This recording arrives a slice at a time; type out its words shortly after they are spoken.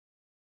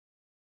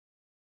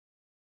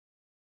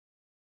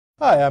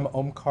Hi, I'm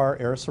Omkhar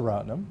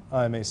Arasaratnam.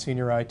 I'm a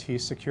senior IT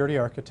security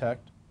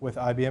architect with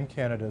IBM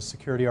Canada's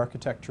Security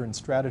Architecture and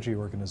Strategy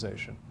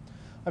organization.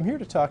 I'm here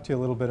to talk to you a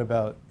little bit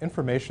about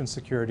information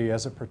security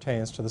as it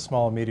pertains to the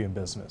small and medium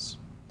business.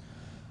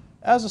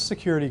 As a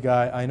security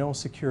guy, I know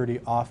security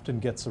often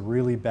gets a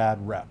really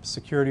bad rep.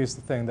 Security is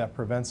the thing that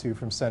prevents you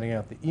from sending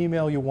out the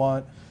email you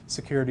want.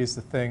 Security is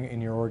the thing in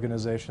your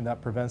organization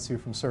that prevents you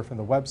from surfing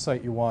the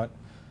website you want.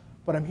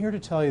 But I'm here to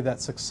tell you that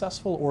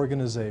successful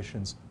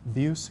organizations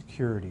view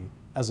security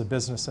as a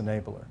business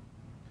enabler.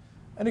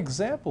 An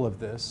example of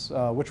this,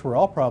 which we're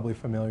all probably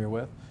familiar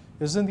with,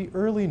 is in the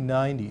early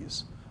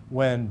 90s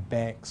when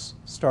banks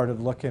started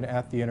looking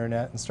at the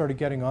internet and started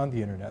getting on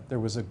the internet.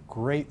 There was a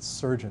great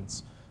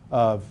surgence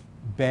of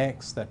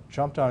banks that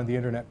jumped on the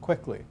internet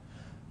quickly.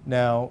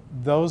 Now,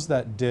 those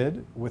that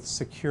did with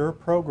secure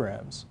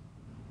programs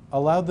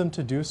allowed them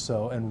to do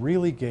so and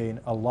really gain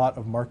a lot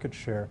of market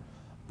share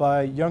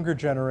by younger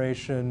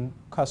generation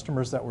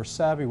customers that were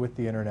savvy with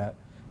the internet,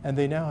 and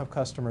they now have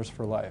customers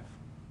for life.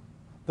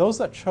 Those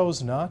that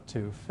chose not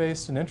to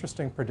faced an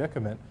interesting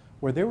predicament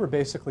where they were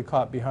basically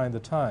caught behind the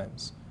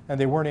times and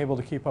they weren't able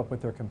to keep up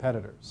with their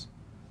competitors.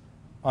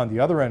 On the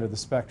other end of the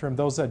spectrum,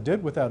 those that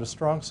did without a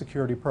strong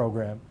security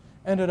program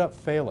ended up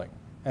failing,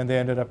 and they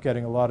ended up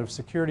getting a lot of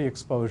security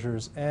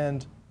exposures,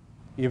 and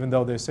even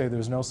though they say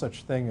there's no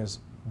such thing as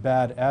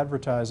bad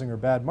advertising or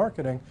bad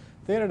marketing,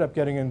 they ended up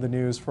getting in the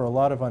news for a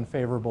lot of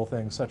unfavorable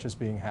things, such as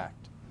being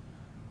hacked.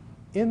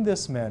 In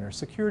this manner,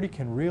 security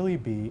can really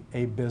be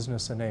a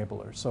business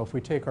enabler. So if we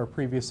take our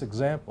previous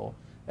example,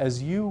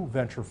 as you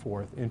venture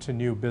forth into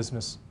new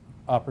business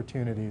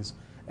opportunities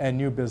and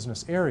new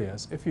business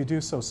areas, if you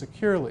do so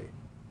securely,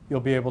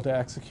 you'll be able to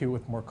execute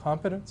with more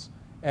competence,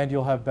 and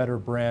you'll have better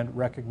brand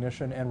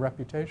recognition and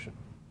reputation.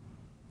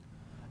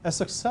 A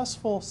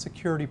successful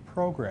security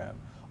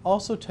program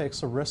also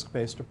takes a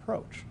risk-based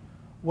approach.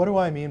 What do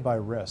I mean by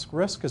risk?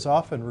 Risk is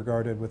often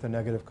regarded with a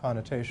negative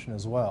connotation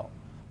as well.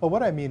 But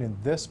what I mean in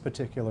this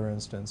particular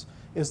instance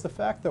is the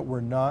fact that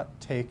we're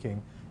not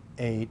taking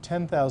a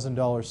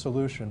 $10,000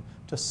 solution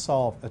to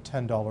solve a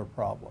 $10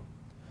 problem.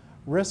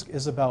 Risk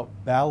is about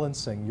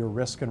balancing your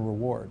risk and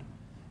reward.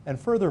 And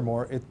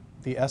furthermore, in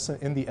the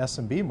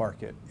SMB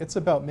market, it's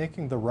about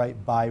making the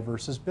right buy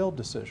versus build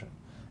decision.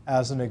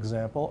 As an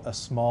example, a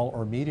small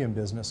or medium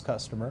business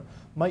customer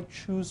might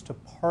choose to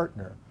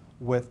partner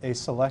with a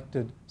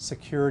selected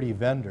security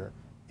vendor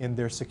in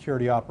their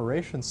security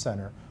operations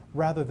center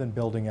rather than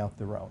building out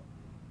their own.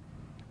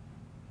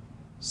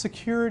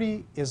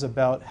 Security is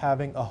about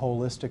having a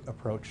holistic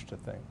approach to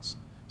things.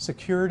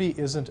 Security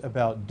isn't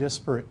about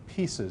disparate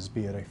pieces,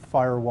 be it a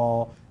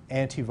firewall,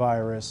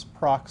 antivirus,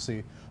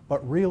 proxy,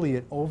 but really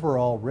an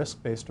overall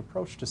risk-based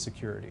approach to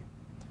security.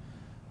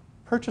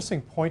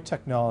 Purchasing point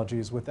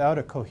technologies without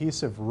a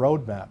cohesive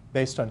roadmap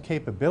based on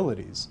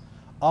capabilities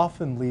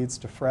often leads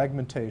to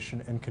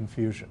fragmentation and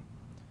confusion.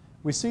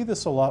 We see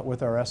this a lot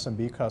with our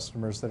SMB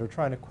customers that are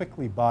trying to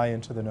quickly buy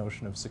into the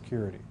notion of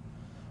security.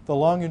 The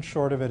long and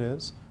short of it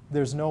is,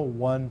 there's no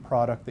one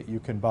product that you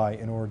can buy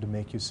in order to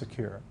make you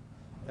secure.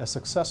 A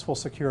successful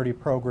security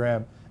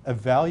program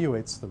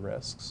evaluates the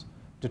risks,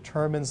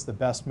 determines the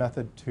best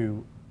method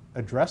to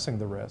addressing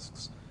the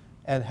risks,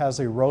 and has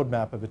a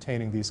roadmap of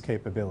attaining these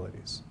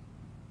capabilities.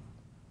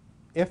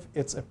 If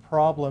it's a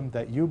problem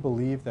that you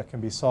believe that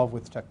can be solved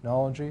with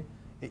technology,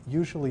 it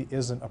usually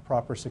isn't a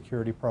proper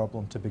security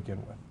problem to begin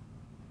with.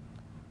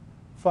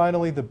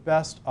 Finally, the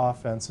best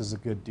offense is a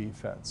good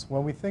defense.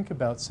 When we think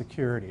about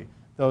security,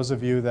 those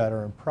of you that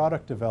are in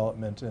product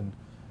development and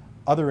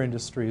other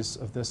industries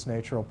of this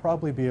nature will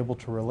probably be able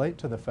to relate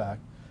to the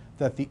fact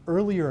that the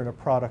earlier in a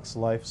product's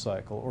life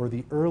cycle, or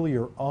the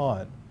earlier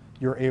on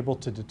you're able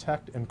to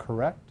detect and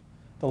correct,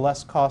 the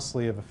less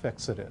costly of a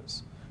fix it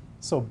is.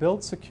 So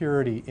build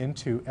security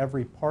into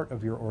every part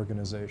of your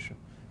organization.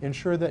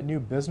 Ensure that new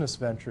business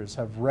ventures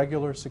have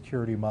regular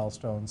security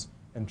milestones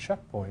and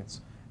checkpoints,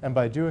 and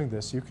by doing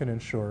this you can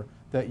ensure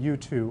that you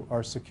too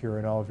are secure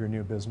in all of your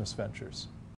new business ventures.